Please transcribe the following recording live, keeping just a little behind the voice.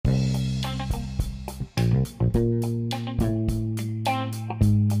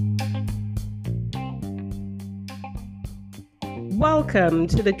Welcome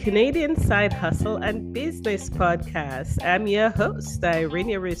to the Canadian Side Hustle and Business Podcast. I'm your host,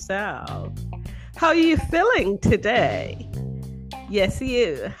 Irene Roussel. How are you feeling today? Yes,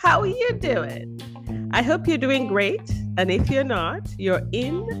 you. How are you doing? I hope you're doing great. And if you're not, you're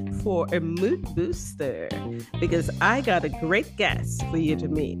in for a mood booster because I got a great guest for you to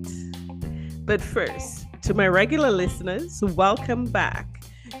meet. But first, to my regular listeners, welcome back.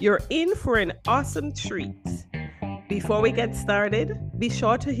 You're in for an awesome treat. Before we get started, be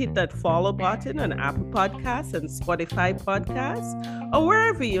sure to hit that follow button on Apple Podcasts and Spotify Podcasts, or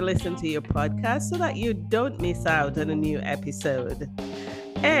wherever you listen to your podcast so that you don't miss out on a new episode.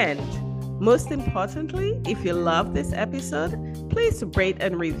 And most importantly, if you love this episode, please rate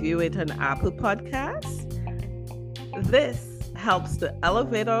and review it on Apple Podcasts. This helps to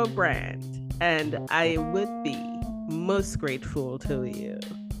elevate our brand, and I would be most grateful to you.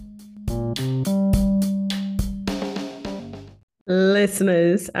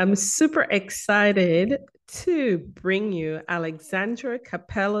 Listeners, I'm super excited to bring you Alexandra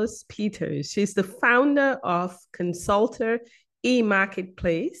Kapelos-Peters. She's the founder of Cansulta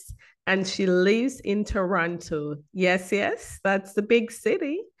e-marketplace, and she lives in Toronto. Yes, that's the big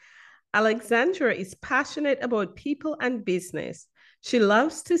city. Alexandra is passionate about people and business. She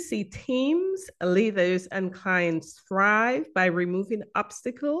loves to see teams, leaders, and clients thrive by removing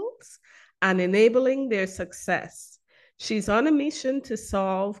obstacles and enabling their success. She's on a mission to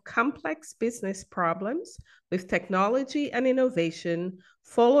solve complex business problems with technology and innovation,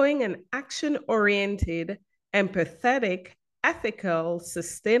 following an action-oriented, empathetic, ethical,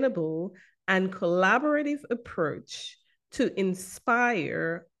 sustainable, and collaborative approach to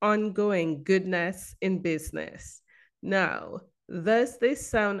inspire ongoing goodness in business. Now, does this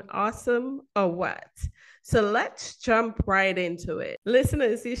sound awesome or what? So let's jump right into it.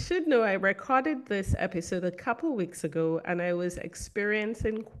 Listeners, you should know I recorded this episode a couple weeks ago and I was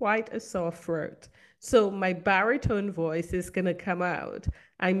experiencing quite a sore throat. So my baritone voice is going to come out.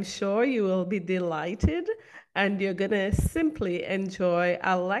 I'm sure you will be delighted and you're going to simply enjoy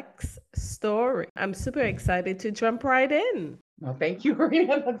Alex's story. I'm super excited to jump right in. Well, thank you,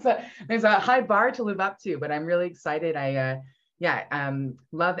 Marina. There's a high bar to live up to, but I'm really excited. I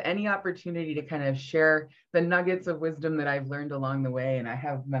love any opportunity to kind of share the nuggets of wisdom that I've learned along the way. And I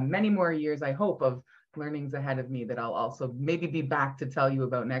have many more years, I hope, of learnings ahead of me that I'll also maybe be back to tell you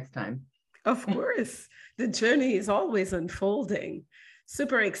about next time. Of course, the journey is always unfolding.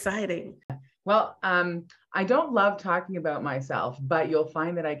 Super exciting. Well, I don't love talking about myself, but you'll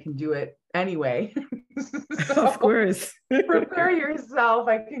find that I can do it anyway. So, of course. Prepare yourself.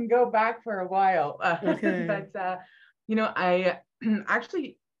 I can go back for a while. Okay. But I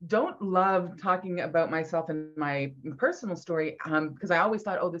actually don't love talking about myself and my personal story because I always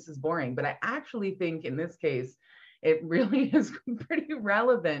thought, oh, this is boring. But I actually think in this case, it really is pretty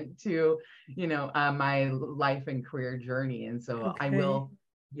relevant to, my life and career journey. And so I will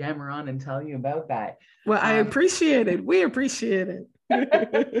yammer on and tell you about that. Well, I appreciate it. We appreciate it.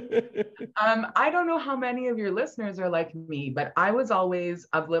 I don't know how many of your listeners are like me, but I was always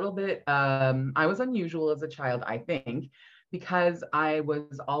a little bit, I was unusual as a child, I think, because I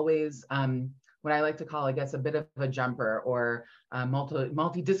was always what I like to call, I guess, a bit of a jumper or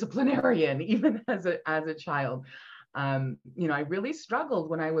multidisciplinarian, even as a child. I really struggled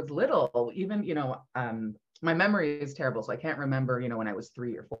when I was little, even, my memory is terrible, so I can't remember, when I was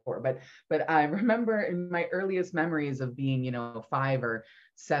 3 or 4, but I remember in my earliest memories of being, 5 or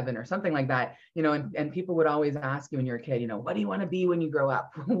 7 or something like that, and people would always ask you when you're a kid, what do you want to be when you grow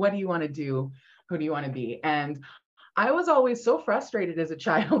up? What do you want to do? Who do you want to be? And I was always so frustrated as a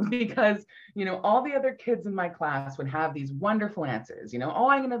child because, all the other kids in my class would have these wonderful answers, oh,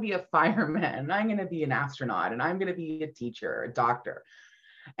 I'm going to be a fireman, I'm going to be an astronaut, and I'm going to be a teacher, a doctor.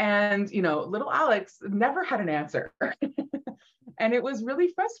 And, little Alex never had an answer. And it was really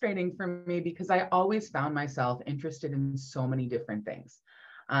frustrating for me because I always found myself interested in so many different things.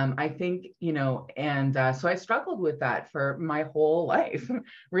 I think, so I struggled with that for my whole life,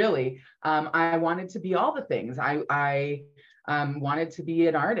 really. I wanted to be all the things. I wanted to be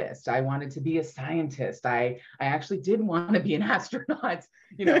an artist. I wanted to be a scientist. I actually did want to be an astronaut.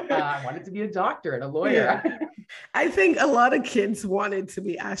 I wanted to be a doctor and a lawyer. Yeah. I think a lot of kids wanted to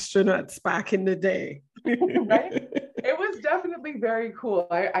be astronauts back in the day. Right? It was definitely very cool.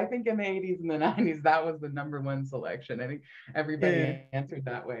 I think in the 80s and the 90s, that was the number one selection. I think everybody answered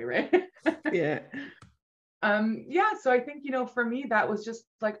that way, right? Yeah. So I think, for me, that was just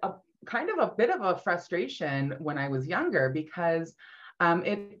like a kind of a bit of a frustration when I was younger because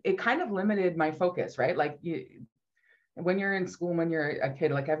it kind of limited my focus, right? Like when you're in school, when you're a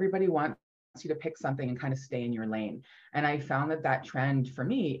kid, like everybody wants you to pick something and kind of stay in your lane. And I found that trend for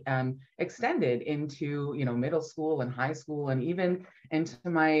me extended into, middle school and high school, and even into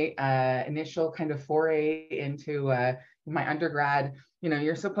my initial kind of foray into my undergrad.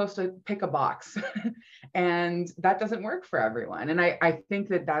 You're supposed to pick a box and that doesn't work for everyone. And I think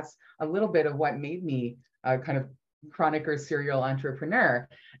that that's a little bit of what made me kind of chronic or serial entrepreneur,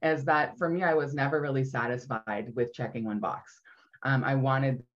 is that for me, I was never really satisfied with checking one box. I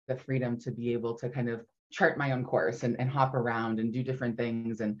wanted the freedom to be able to kind of chart my own course and hop around and do different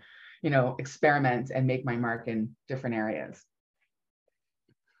things and, experiment and make my mark in different areas.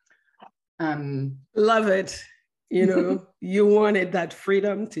 Love it. You wanted that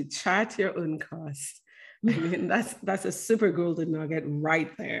freedom to chart your own course. I mean, that's a super golden nugget right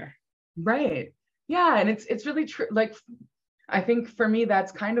there. Right. Yeah. And it's really true. Like, I think for me,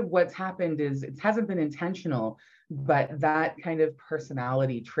 that's kind of what's happened, is it hasn't been intentional, but that kind of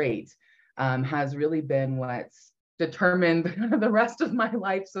personality trait has really been what's determined the rest of my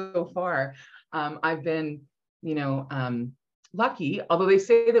life so far. I've been, lucky, although they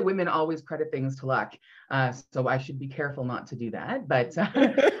say that women always credit things to luck. So I should be careful not to do that. But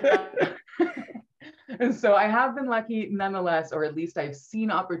so I have been lucky nonetheless, or at least I've seen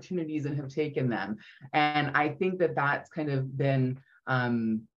opportunities and have taken them. And I think that that's kind of been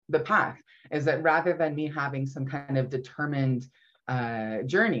the path, is that rather than me having some kind of determined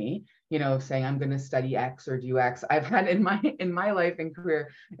journey, saying I'm going to study X or do X, I've had in my life and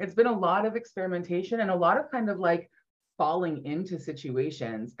career, it's been a lot of experimentation and a lot of kind of like falling into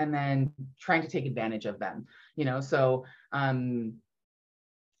situations and then trying to take advantage of them, so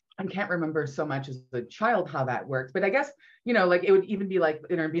I can't remember so much as a child how that worked, but I guess, like it would even be like,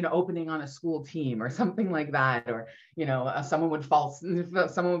 be an opening on a school team or something like that, or, someone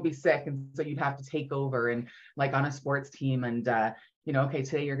would be sick. And so you'd have to take over, and like on a sports team, and, okay,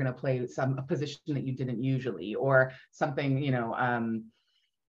 today you're going to play a position that you didn't usually, or something,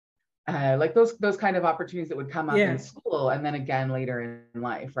 like those kind of opportunities that would come up in school, and then again later in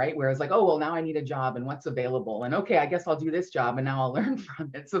life, right? Whereas like, oh, well, now I need a job and what's available, and okay, I guess I'll do this job and now I'll learn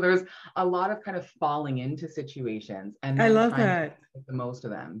from it. So there's a lot of kind of falling into situations and then I love trying that. to make the most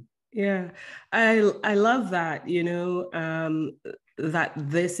of them. Yeah, I love that, that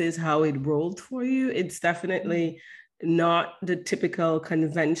this is how it rolled for you. It's definitely not the typical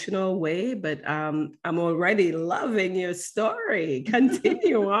conventional way, but I'm already loving your story.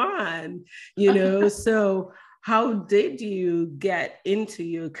 Continue on, So how did you get into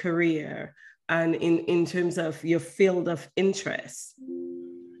your career and in terms of your field of interest?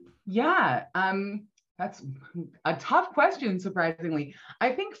 Yeah, that's a tough question, surprisingly. I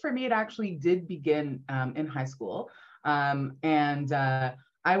think for me, it actually did begin in high school. And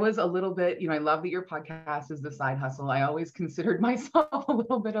I was a little bit, I love that your podcast is the side hustle. I always considered myself a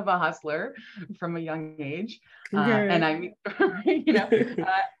little bit of a hustler from a young age. And I,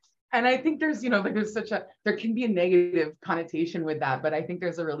 and I think there's, like there can be a negative connotation with that, but I think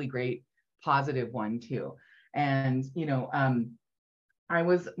there's a really great positive one too. And, I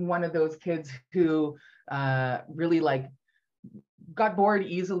was one of those kids who really like got bored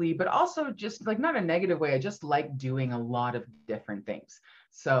easily, but also just like not a negative way. I just like doing a lot of different things.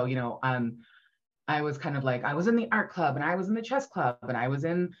 So, I was kind of like, I was in the art club and I was in the chess club and I was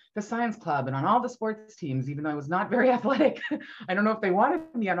in the science club and on all the sports teams, even though I was not very athletic. I don't know if they wanted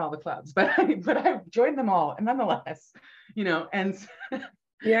me on all the clubs, but I joined them all. And nonetheless, and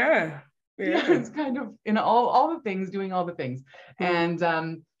yeah. It's kind of all the things, doing all the things. And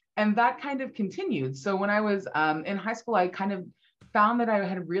that kind of continued. So when I was in high school, I kind of found that I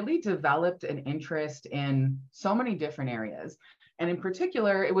had really developed an interest in so many different areas. And in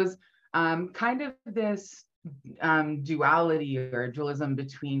particular, it was kind of this duality or dualism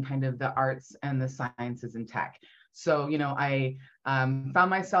between kind of the arts and the sciences and tech. So, I found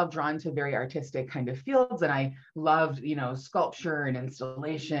myself drawn to very artistic kind of fields, and I loved, sculpture and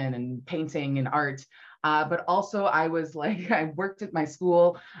installation and painting and art. But also I was like, I worked at my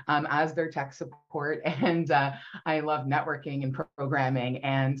school as their tech support, and I love networking and programming.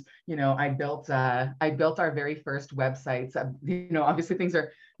 And, I built our very first websites. Obviously things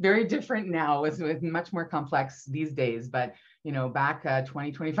are very different now, with much more complex these days, but back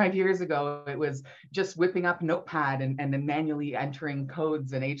 20, 25 years ago, it was just whipping up Notepad and then manually entering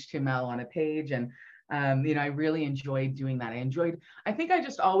codes and HTML on a page. And, I really enjoyed doing that. I think I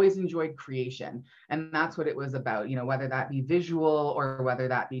just always enjoyed creation. And that's what it was about, whether that be visual or whether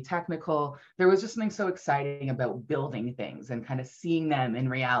that be technical. There was just something so exciting about building things and kind of seeing them in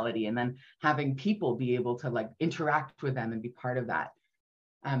reality, and then having people be able to like interact with them and be part of that.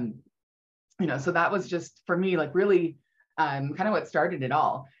 So that was just for me, like really kind of what started it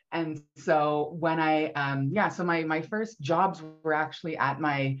all. And so when so my first jobs were actually at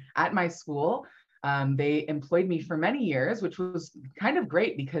my school. They employed me for many years, which was kind of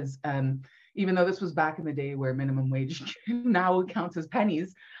great because even though this was back in the day where minimum wage now counts as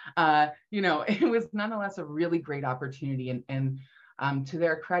pennies, it was nonetheless a really great opportunity. And to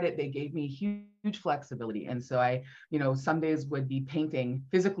their credit, they gave me huge flexibility. And so I, some days would be painting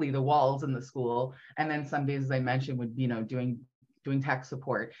physically the walls in the school. And then some days, as I mentioned, would be, doing tech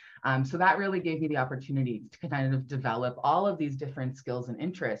support. So that really gave me the opportunity to kind of develop all of these different skills and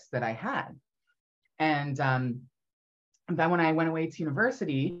interests that I had. And then when I went away to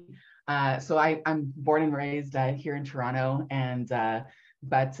university, so I'm born and raised here in Toronto, and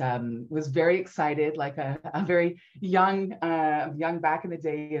but was very excited, like a very young back in the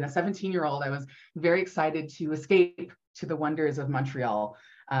day, and a 17-year-old. I was very excited to escape to the wonders of Montreal,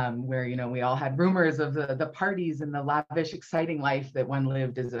 where we all had rumors of the parties and the lavish, exciting life that one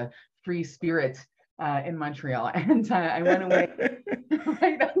lived as a free spirit in Montreal. And I went away.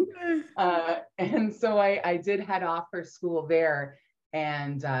 Right. And so I did head off for school there.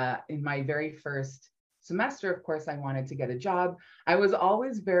 And in my very first semester, of course, I wanted to get a job. I was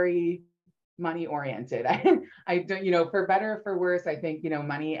always very money oriented. I don't, for better or for worse, I think,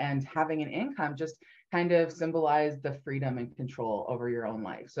 money and having an income just kind of symbolized the freedom and control over your own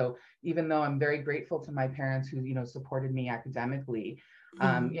life. So even though I'm very grateful to my parents who, supported me academically,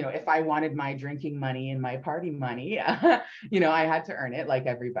 if I wanted my drinking money and my party money, I had to earn it like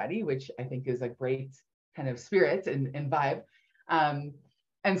everybody, which I think is a great kind of spirit and vibe.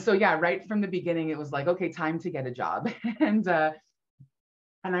 And so, yeah, right from the beginning, it was like, okay, time to get a job. And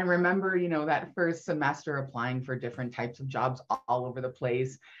I remember, that first semester applying for different types of jobs all over the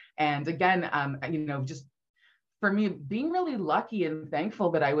place. And again, just for me, being really lucky and thankful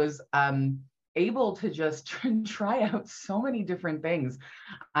that I was able to just try out so many different things.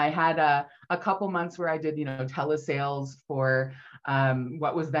 I had a couple months where I did, telesales for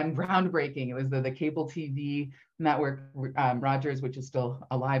what was then groundbreaking. It was the cable TV network, Rogers, which is still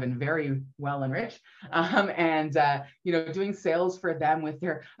alive and very well and rich. Doing sales for them with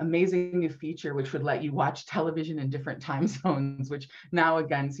their amazing new feature, which would let you watch television in different time zones, which now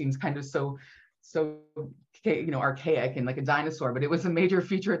again seems kind of so archaic and like a dinosaur, but it was a major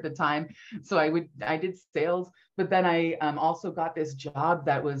feature at the time. So I did sales, but then I also got this job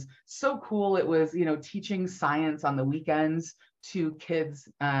that was so cool. It was, teaching science on the weekends to kids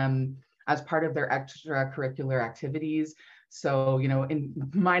as part of their extracurricular activities. So, in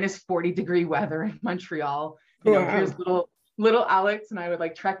minus 40-degree weather in Montreal, here's little Alex, and I would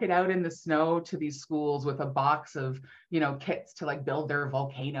like trek it out in the snow to these schools with a box of, kits to like build their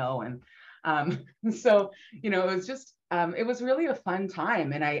volcano. And so, it was just, it was really a fun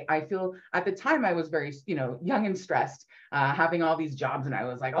time. And I feel at the time I was very, young and stressed, having all these jobs. And I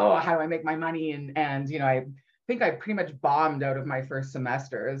was like, oh, how do I make my money? And I think I pretty much bombed out of my first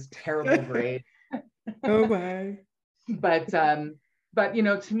semester. It was terrible grade. Oh my. But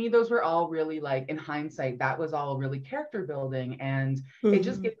to me, those were all really, like, in hindsight, that was all really character building. And it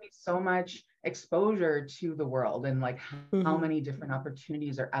just gave me so much exposure to the world and like how many different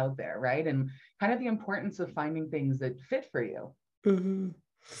opportunities are out there, right? And kind of the importance of finding things that fit for you.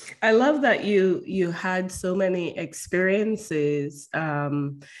 I love that you had so many experiences,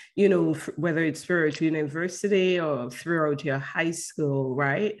 whether it's throughout university or throughout your high school,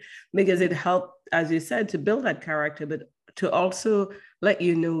 right? Because it helped, as you said, to build that character, but to also let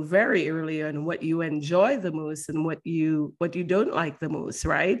you know very early on what you enjoy the most and what you don't like the most,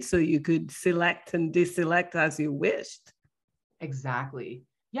 right? So you could select and deselect as you wished. Exactly.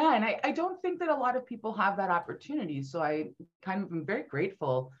 Yeah, and I don't think that a lot of people have that opportunity. So I kind of am very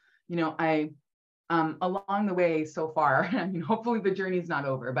grateful. I along the way so far, hopefully the journey's not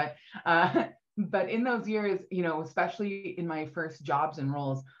over, but in those years, especially in my first jobs and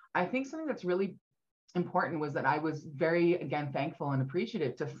roles, I think something that's really important was that I was very, again, thankful and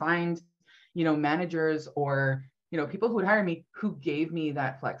appreciative to find, managers or, people who would hire me who gave me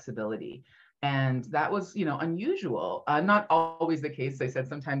that flexibility. And that was, unusual. Not always the case. I said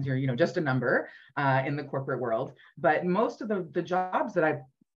sometimes you're, just a number in the corporate world. But most of the jobs that I,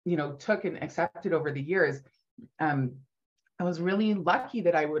 took and accepted over the years, I was really lucky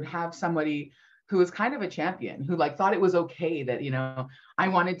that I would have somebody who was kind of a champion, who like thought it was okay that, I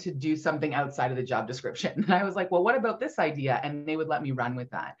wanted to do something outside of the job description. And I was like, well, what about this idea? And they would let me run with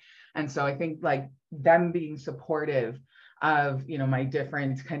that. And so I think like them being supportive of, my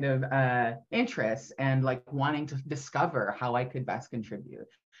different kind of interests and like wanting to discover how I could best contribute.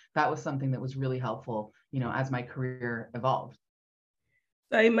 That was something that was really helpful, as my career evolved.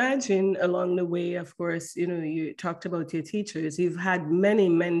 I imagine along the way, of course, you talked about your teachers, you've had many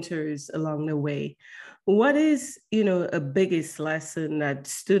mentors along the way. What is, a biggest lesson that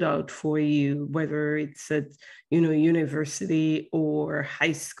stood out for you, whether it's at, university or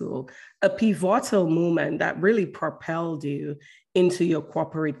high school, a pivotal moment that really propelled you into your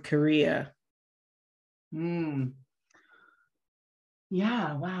corporate career? Mm,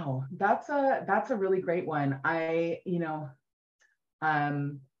 yeah, wow. That's a really great one. I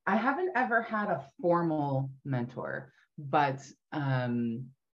haven't ever had a formal mentor, but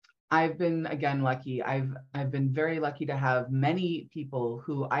I've been again lucky. I've been very lucky to have many people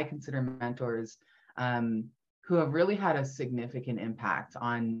who I consider mentors, um, who have really had a significant impact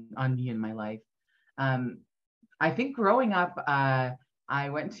on me in my life. Um, I think growing up, I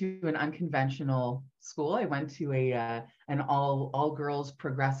went to an unconventional school. I went to an all girls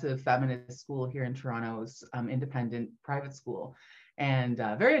progressive feminist school here in Toronto's independent private school, and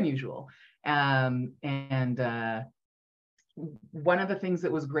very unusual. And One of the things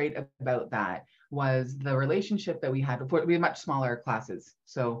that was great about that was the relationship that we had before. We had much smaller classes.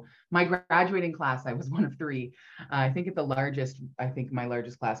 So my graduating class, I was one of three. I think at the largest, I think my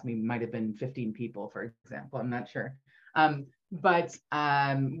largest class might have been 15 people, for example. I'm not sure. But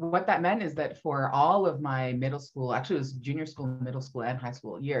what that meant is that for all of my middle school, actually it was junior school, middle school, and high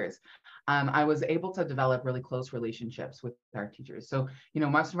school years, I was able to develop really close relationships with our teachers. So,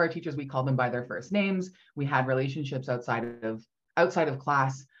 most of our teachers, we called them by their first names. We had relationships outside of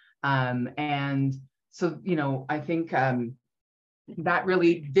class. And so, I think that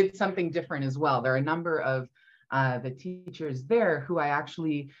really did something different as well. There are a number of the teachers there who I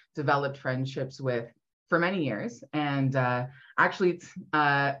actually developed friendships with for many years. And actually, it's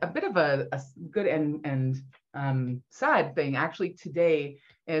a bit of a good and sad thing. Actually, today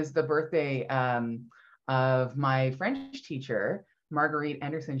is the birthday of my French teacher, Marguerite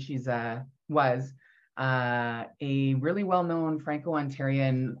Anderson. She's was a really well-known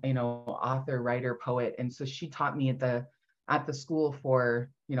Franco-Ontarian, author, writer, poet, and so she taught me at the school for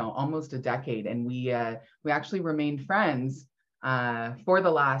almost a decade, and we actually remained friends for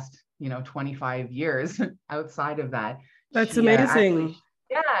the last 25 years outside of that. That's She actually, amazing.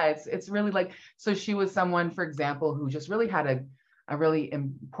 yeah, it's really like, so she was someone, for example, who just really had a really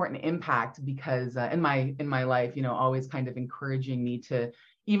important impact because in my life, always kind of encouraging me to,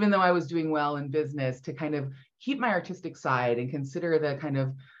 even though I was doing well in business, to kind of keep my artistic side and consider the kind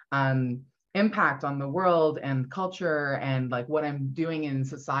of impact on the world and culture and like what I'm doing in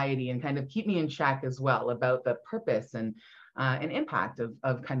society, and kind of keep me in check as well about the purpose and impact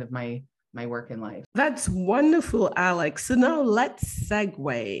of kind of my work in life. That's wonderful, Alex. So now let's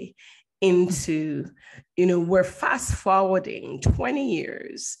segue into, we're fast forwarding 20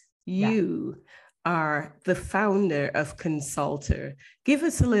 years. Yeah. You are the founder of Cansulta. Give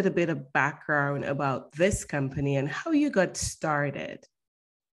us a little bit of background about this company and how you got started.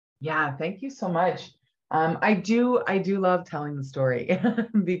 Yeah, thank you so much. I do love telling the story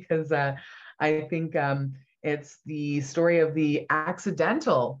because I think it's the story of the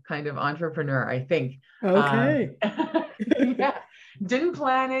accidental kind of entrepreneur, I think. Okay. Yeah, didn't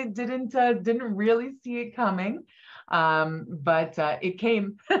plan it, didn't really see it coming, but it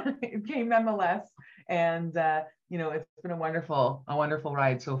came, it came nonetheless, and it's been a wonderful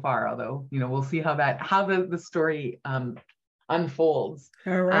ride so far. Although we'll see how the story unfolds.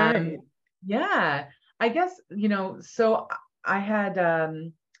 All right. Yeah, I guess, so I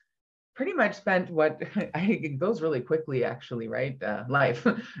had pretty much spent what it goes really quickly, actually, right? Life.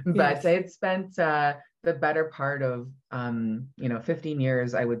 But I Yes. had spent the better part of 15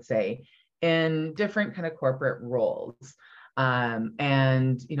 years, I would say, in different kind of corporate roles. And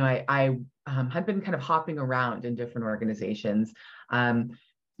I had been kind of hopping around in different organizations.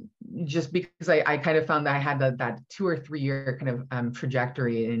 Just because I kind of found that I had that 2 or 3 year kind of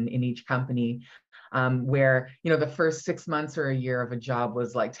trajectory in each company, where the first 6 months or a year of a job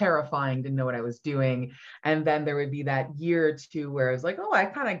was like terrifying, didn't know what I was doing, and then there would be that year or two where I was like, oh, I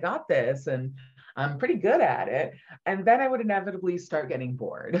kind of got this and I'm pretty good at it, and then I would inevitably start getting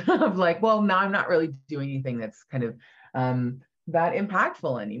bored of like, well, now I'm not really doing anything that's kind of that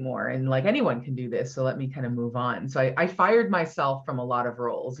impactful anymore, and like anyone can do this, so let me kind of move on. So I fired myself from a lot of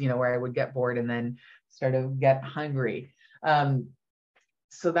roles, where I would get bored and then start to get hungry.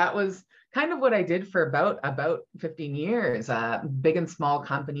 So that was kind of what I did for about 15 years, big and small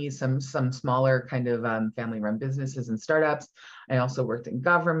companies, some smaller kind of family-run businesses and startups. I also worked in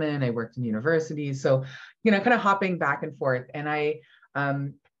government, I worked in universities, so kind of hopping back and forth, and I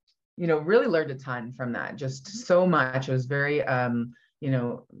really learned a ton from that, just so much. It was very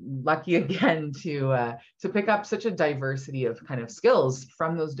lucky again to pick up such a diversity of kind of skills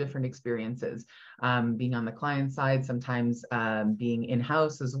from those different experiences, being on the client side, sometimes being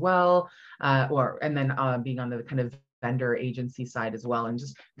in-house as well, and then being on the kind of vendor agency side as well, and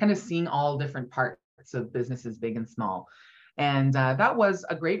just kind of seeing all different parts of businesses, big and small. And that was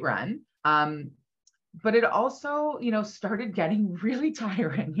a great run. But it also, started getting really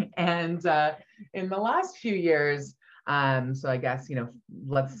tiring. And in the last few years, so I guess,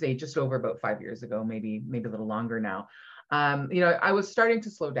 let's say just over about 5 years ago, maybe a little longer now, I was starting to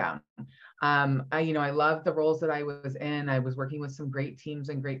slow down. I loved the roles that I was in. I was working with some great teams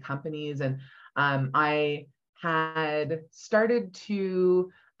and great companies. And I had started to,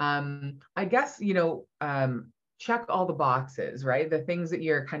 I guess, check all the boxes, right? The things that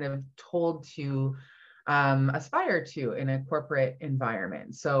you're kind of told to aspire to in a corporate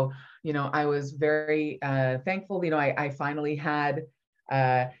environment. So, I was very thankful. I finally had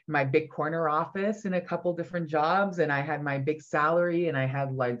my big corner office in a couple different jobs, and I had my big salary, and I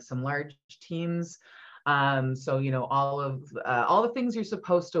had like some large teams. So, all the things you're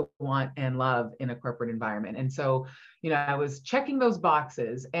supposed to want and love in a corporate environment. And so, I was checking those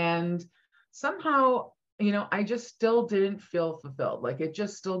boxes, and somehow, I just still didn't feel fulfilled. Like it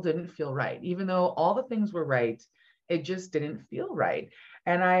just still didn't feel right. Even though all the things were right, it just didn't feel right.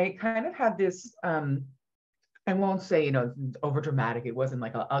 And I kind of had this, I won't say, over dramatic. It wasn't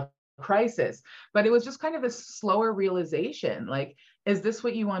like a crisis, but it was just kind of a slower realization. Like, is this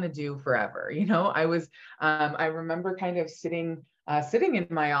what you want to do forever? I remember kind of sitting in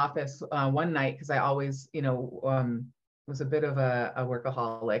my office one night, because I always, was a bit of a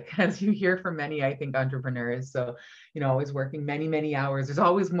workaholic, as you hear from many, I think, entrepreneurs. So, always working many, many hours. There's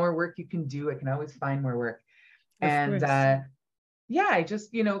always more work you can do. I can always find more work. And I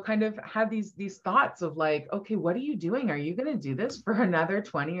just, kind of had these thoughts of like, okay, what are you doing? Are you going to do this for another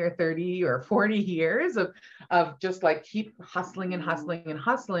 20 or 30 or 40 years of just like keep hustling and hustling and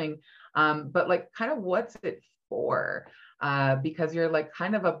hustling? But like, kind of what's it for? Because you're like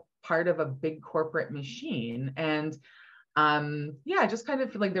kind of a part of a big corporate machine. And I just kind of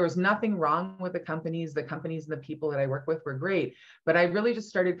feel like there was nothing wrong with the companies and the people that I work with were great, but I really just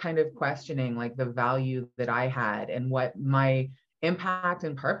started kind of questioning like the value that I had and what my impact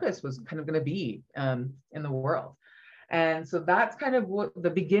and purpose was kind of going to be in the world. And so that's kind of what the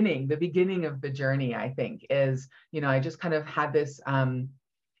beginning of the journey, I think, is, I just kind of had this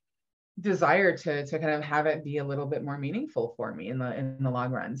desire to kind of have it be a little bit more meaningful for me in the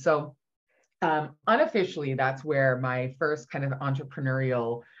long run. So unofficially, that's where my first kind of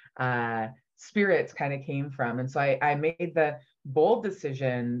entrepreneurial spirits kind of came from. And so I made the bold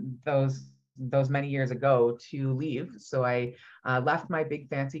decision those many years ago to leave. So I left my big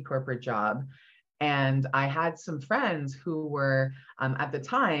fancy corporate job, and I had some friends who were at the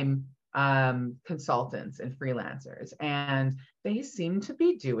time consultants and freelancers, and they seemed to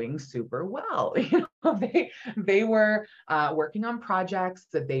be doing super well. They were working on projects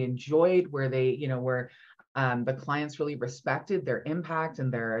that they enjoyed, where they were the clients really respected their impact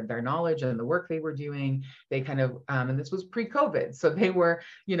and their knowledge and the work they were doing. They kind of and this was pre-COVID, so they were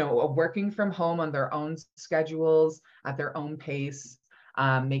working from home on their own schedules at their own pace,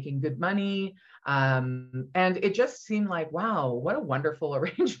 making good money. And it just seemed like, wow, what a wonderful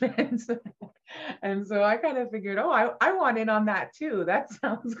arrangement. And so I kind of figured, I want in on that too. That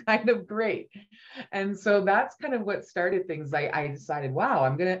sounds kind of great. And so that's kind of what started things. I decided, wow,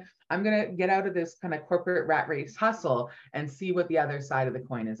 I'm gonna get out of this kind of corporate rat race hustle and see what the other side of the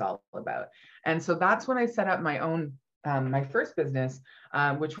coin is all about. And so that's when I set up my own my first business,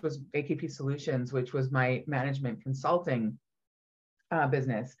 which was AKP Solutions, which was my management consulting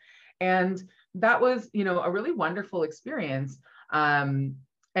business. And that was, a really wonderful experience.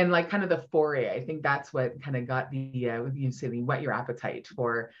 And like kind of the foray, I think that's what kind of got the whet your appetite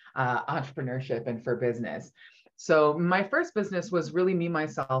for entrepreneurship and for business. So my first business was really me,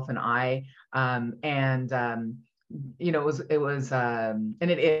 myself, and I, it was, and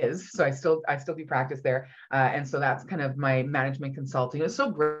it is. So I still do practice there, and so that's kind of my management consulting. It was so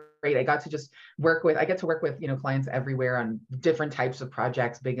great. I get to work with clients everywhere on different types of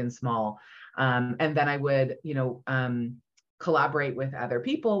projects, big and small, and then I would collaborate with other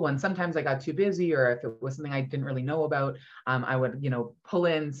people when sometimes I got too busy, or if it was something I didn't really know about, I would, pull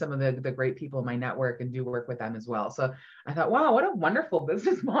in some of the great people in my network and do work with them as well. So I thought, wow, what a wonderful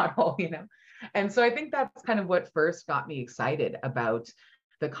business model, And so I think that's kind of what first got me excited about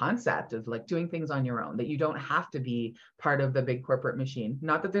the concept of like doing things on your own, that you don't have to be part of the big corporate machine.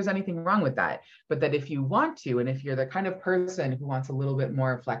 Not that there's anything wrong with that, but that if you want to, and if you're the kind of person who wants a little bit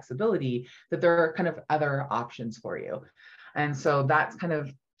more flexibility, that there are kind of other options for you. And so that's kind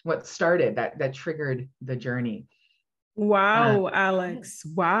of what started, that triggered the journey. Wow, Alex.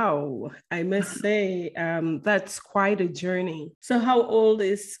 Wow. I must say, that's quite a journey. So, how old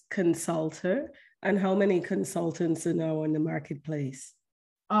is Cansulta, and how many consultants are now in the marketplace?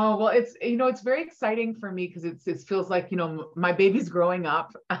 Oh, well, it's very exciting for me because it feels like, my baby's growing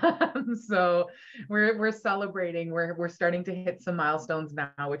up. So we're celebrating. We're starting to hit some milestones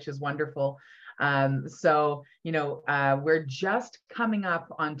now, which is wonderful. So, we're just coming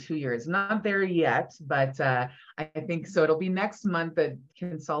up on 2 years, not there yet, but I think so. It'll be next month that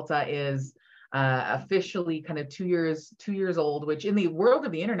Consulta is officially kind of 2 years old, which in the world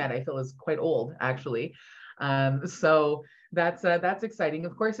of the internet, I feel is quite old, actually. So that's exciting.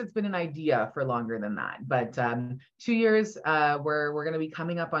 Of course, it's been an idea for longer than that, but 2 years, we're going to be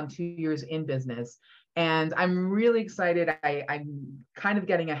coming up on 2 years in business. And I'm really excited. I'm kind of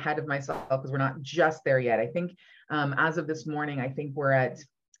getting ahead of myself because we're not just there yet. I think as of this morning, I think we're at,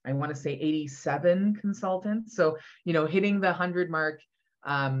 I want to say 87 consultants. So, hitting the 100 mark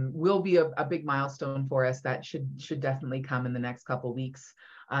will be a big milestone for us. That should definitely come in the next couple of weeks.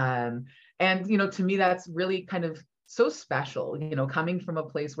 And, to me, that's really kind of so special, coming from a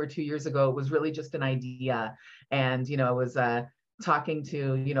place where 2 years ago it was really just an idea. And, I was talking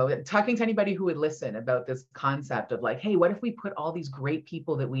to anybody who would listen about this concept of like, hey, what if we put all these great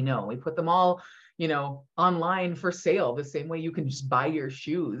people that we know, we put them all, online for sale, the same way you can just buy your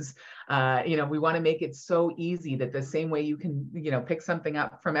shoes. We want to make it so easy that the same way you can, pick something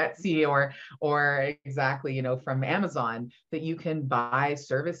up from Etsy or exactly, from Amazon, that you can buy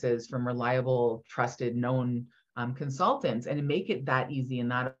services from reliable, trusted, known consultants and make it that easy and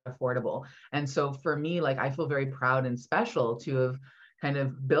that affordable. And so for me, like, I feel very proud and special to have kind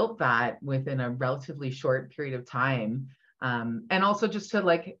of built that within a relatively short period of time. And also just to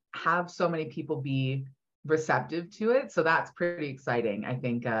like have so many people be receptive to it. So that's pretty exciting. I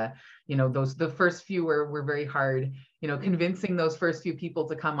think, the first few were very hard, convincing those first few people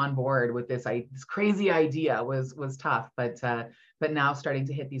to come on board with this crazy idea was tough, but now starting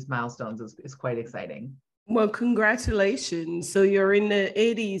to hit these milestones is quite exciting. Well, congratulations. So you're in the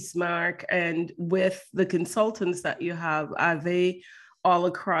 80s mark, and with the consultants that you have, are they all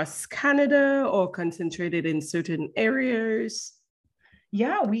across Canada or concentrated in certain areas?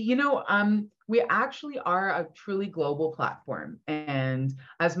 Yeah, we actually are a truly global platform. And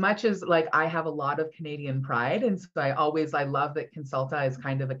as much as like I have a lot of Canadian pride, and so I love that Consulta is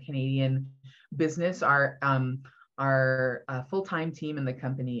kind of a Canadian business. Our full-time team in the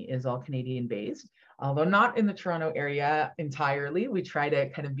company is all Canadian based, although not in the Toronto area entirely. We try to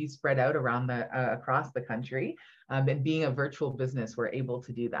kind of be spread out around across the country. And being a virtual business, we're able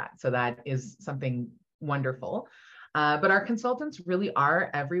to do that. So that is something wonderful. But our consultants really are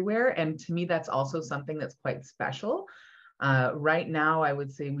everywhere. And to me, that's also something that's quite special. Right now, I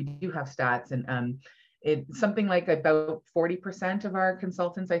would say we do have stats, and it's something like about 40% of our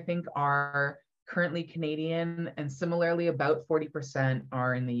consultants, I think, are currently Canadian, and similarly, about 40%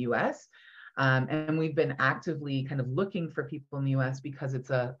 are in the US. And we've been actively kind of looking for people in the US because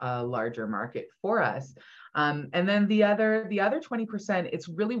it's a larger market for us. And then the other 20%, it's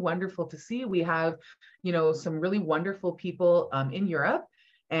really wonderful to see. We have, some really wonderful people in Europe.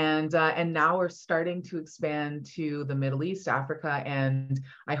 And now we're starting to expand to the Middle East, Africa, and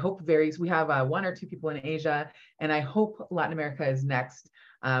I hope we have one or two people in Asia, and I hope Latin America is next.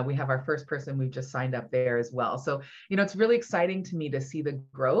 We have our first person we've just signed up there as well. So, it's really exciting to me to see the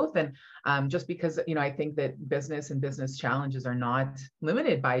growth. And just because, I think that business and business challenges are not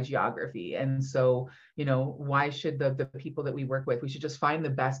limited by geography. And so, why should the people that we work with, we should just find the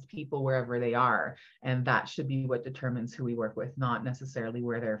best people wherever they are. And that should be what determines who we work with, not necessarily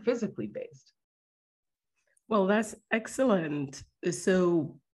where they're physically based. Well, that's excellent.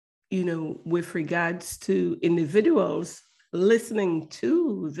 So, with regards to individuals listening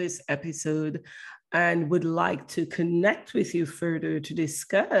to this episode and would like to connect with you further to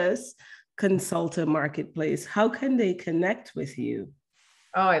discuss Consulta Marketplace, how can they connect with you?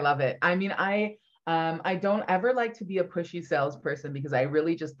 Oh, I love it. I mean, I don't ever like to be a pushy salesperson because I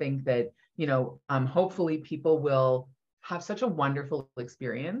really just think that, hopefully people will have such a wonderful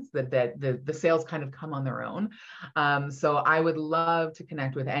experience that the sales kind of come on their own. So I would love to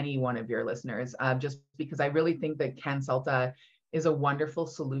connect with any one of your listeners, just because I really think that Cansulta is a wonderful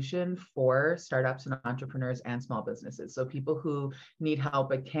solution for startups and entrepreneurs and small businesses. So people who need help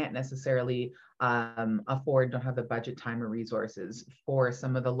but can't necessarily afford, don't have the budget, time, or resources for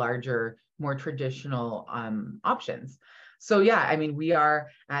some of the larger, more traditional options. So yeah, I mean, we are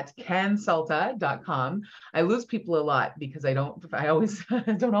at cansulta.com. I lose people a lot because I always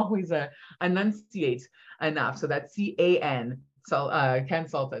don't always enunciate enough. So that's CAN. So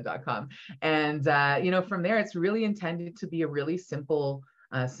cansulta.com. And from there, it's really intended to be a really simple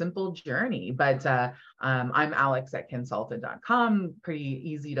journey. But I'm Alex at Cansulta.com, pretty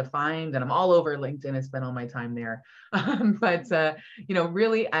easy to find, and I'm all over LinkedIn. I spend all my time there. But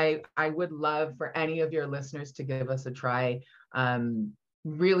really, I would love for any of your listeners to give us a try.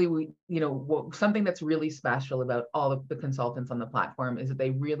 Really, something that's really special about all of the consultants on the platform is that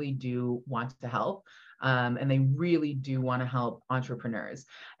they really do want to help. And they really do want to help entrepreneurs.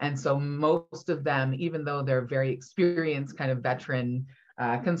 And so most of them, even though they're very experienced kind of veteran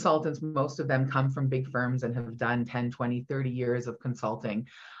consultants, most of them come from big firms and have done 10, 20, 30 years of consulting.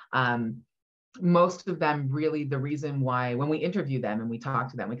 Most of them really, the reason why, when we interview them and we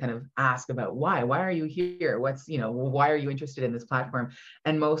talk to them, we kind of ask about why are you here? Why are you interested in this platform?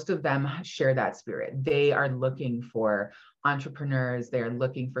 And most of them share that spirit. They are looking for entrepreneurs. They're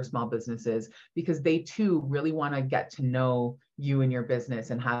looking for small businesses because they too really want to get to know you and your business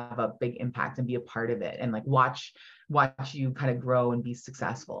and have a big impact and be a part of it and like watch you kind of grow and be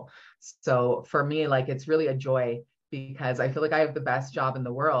successful. So for me, like, it's really a joy because I feel like I have the best job in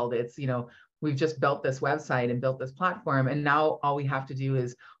the world. It's, we've just built this website and built this platform. And now all we have to do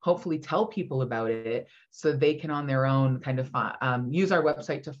is hopefully tell people about it so they can on their own kind of use our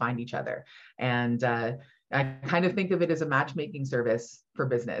website to find each other. And I kind of think of it as a matchmaking service for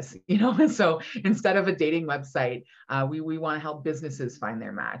business, and so instead of a dating website, we want to help businesses find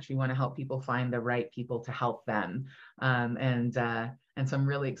their match. We want to help people find the right people to help them. And so I'm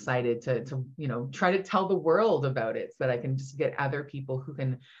really excited to try to tell the world about it so that I can just get other people who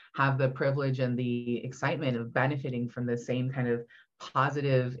can have the privilege and the excitement of benefiting from the same kind of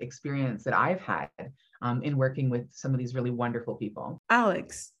positive experience that I've had in working with some of these really wonderful people.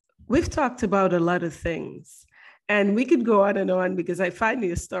 Alex, we've talked about a lot of things and we could go on and on because I find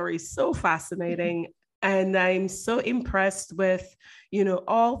your story so fascinating. And I'm so impressed with,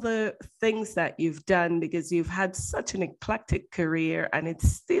 all the things that you've done because you've had such an eclectic career and it's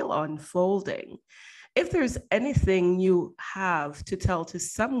still unfolding. If there's anything you have to tell to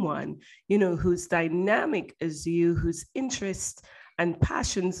someone, who's dynamic as you, whose interests and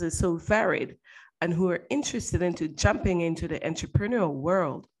passions are so varied, and who are interested into jumping into the entrepreneurial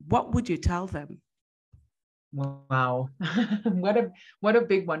world, what would you tell them? Wow. what a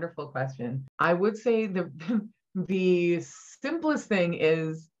big, wonderful question. I would say the simplest thing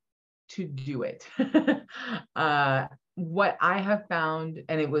is to do it. What I have found,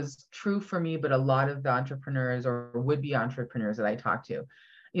 and it was true for me, but a lot of the entrepreneurs or would-be entrepreneurs that I talk to,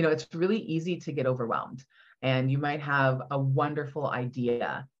 it's really easy to get overwhelmed. And you might have a wonderful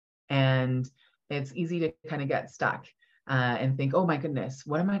idea and it's easy to kind of get stuck and think, oh my goodness,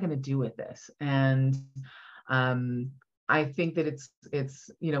 what am I going to do with this? And I think that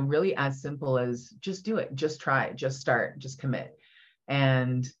it's really as simple as just do it, just try, just start, just commit,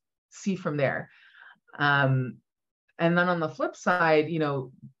 and see from there. And then on the flip side,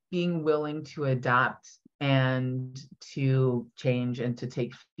 being willing to adapt and to change and to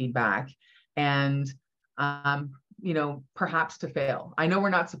take feedback and perhaps to fail. I know we're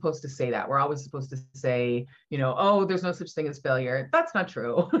not supposed to say that. We're always supposed to say, oh, there's no such thing as failure. That's not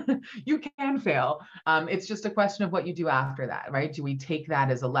true. You can fail. It's just a question of what you do after that, right? Do we take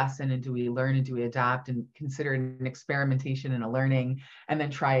that as a lesson and do we learn and do we adapt and consider it an experimentation and a learning and then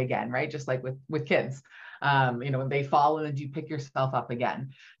try again, right? Just like with kids, when they fall and then you pick yourself up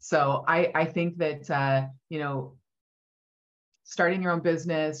again. So I think that, starting your own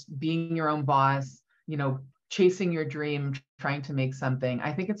business, being your own boss, chasing your dream, trying to make something.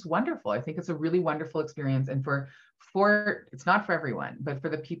 I think it's wonderful. I think it's a really wonderful experience. And for it's not for everyone, but for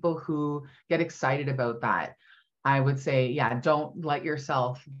the people who get excited about that, I would say, yeah, don't let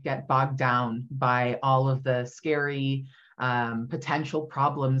yourself get bogged down by all of the scary potential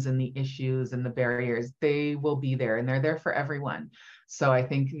problems and the issues and the barriers. They will be there and they're there for everyone. So I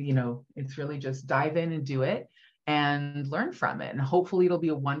think, it's really just dive in and do it and learn from it. And hopefully it'll be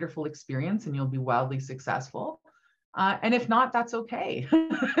a wonderful experience and you'll be wildly successful. And if not, that's okay.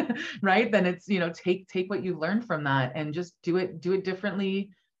 Right? Then it's, take what you learned from that and just do it differently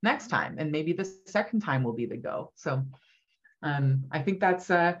next time. And maybe the second time will be the go. So I think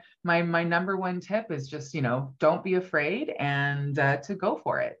that's my number one tip is just, don't be afraid and to go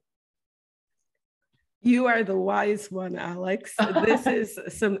for it. You are the wise one, Alex. This is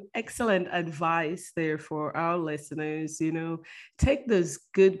some excellent advice there for our listeners. Take those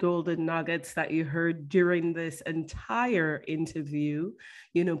good golden nuggets that you heard during this entire interview,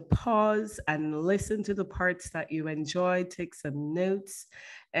 pause and listen to the parts that you enjoyed, take some notes.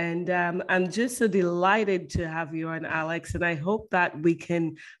 And I'm just so delighted to have you on, Alex. And I hope that we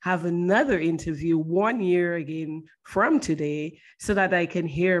can have another interview 1 year again from today so that I can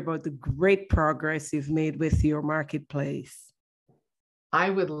hear about the great progress you've made with your marketplace. I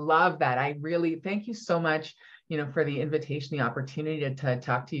would love that. I really thank you so much, for the invitation, the opportunity to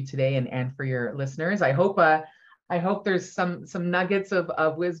talk to you today and for your listeners. I hope there's some nuggets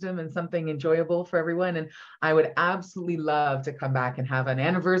of wisdom and something enjoyable for everyone. And I would absolutely love to come back and have an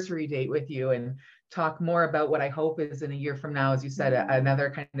anniversary date with you and talk more about what I hope is in a year from now, as you said, another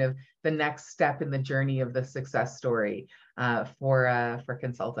kind of the next step in the journey of the success story for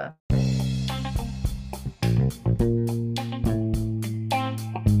Cansulta.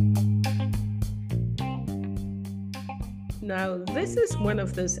 Now, this is one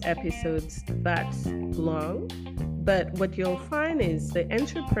of those episodes that's long, but what you'll find is the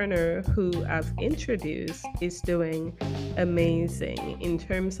entrepreneur who I've introduced is doing amazing in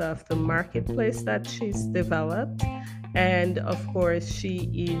terms of the marketplace that she's developed. And of course, she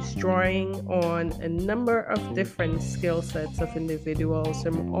is drawing on a number of different skill sets of individuals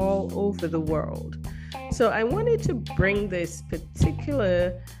from all over the world. So I wanted to bring this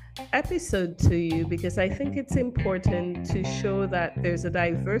particular episode to you because I think it's important to show that there's a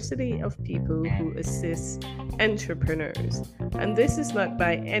diversity of people who assist entrepreneurs. And this is not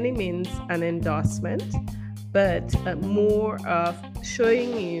by any means an endorsement, but more of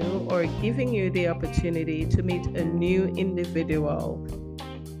showing you or giving you the opportunity to meet a new individual.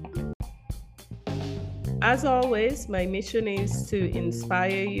 As always, my mission is to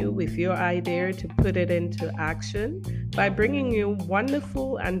inspire you with your idea to put it into action by bringing you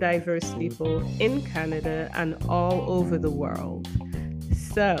wonderful and diverse people in Canada and all over the world.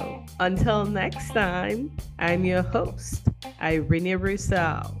 So, until next time, I'm your host, Irene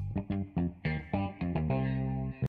Roussel.